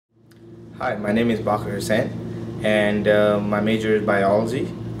Hi, my name is Baqir Husain, and my major is biology.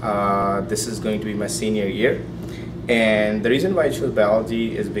 This is going to be my senior year, and the reason why I chose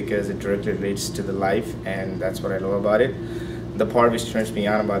biology is because it directly relates to the life, and that's what I love about it. The part which turns me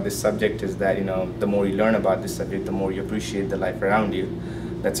on about this subject is that the more you learn about this subject, the more you appreciate the life around you.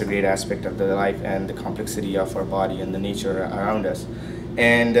 That's a great aspect of the life and the complexity of our body and the nature around us.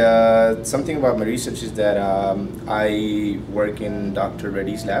 And something about my research is that I work in Dr.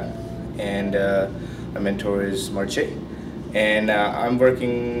 Reddy's lab, and my mentor is Marche. And I'm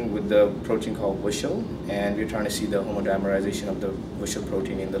working with the protein called WUSCHEL, and we're trying to see the homodimerization of the WUSCHEL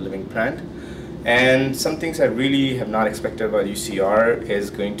protein in the living plant. And some things I really have not expected about UCR is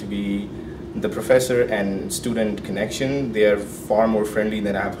going to be the professor and student connection. They are far more friendly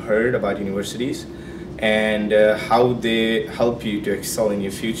than I've heard about universities, and how they help you to excel in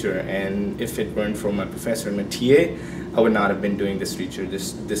your future. And if it weren't for my professor and my TA, I would not have been doing this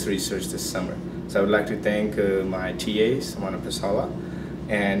research this summer. So I would like to thank my TA, Samana Pasala,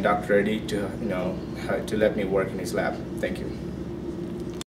 and Dr. Reddy to let me work in his lab. Thank you.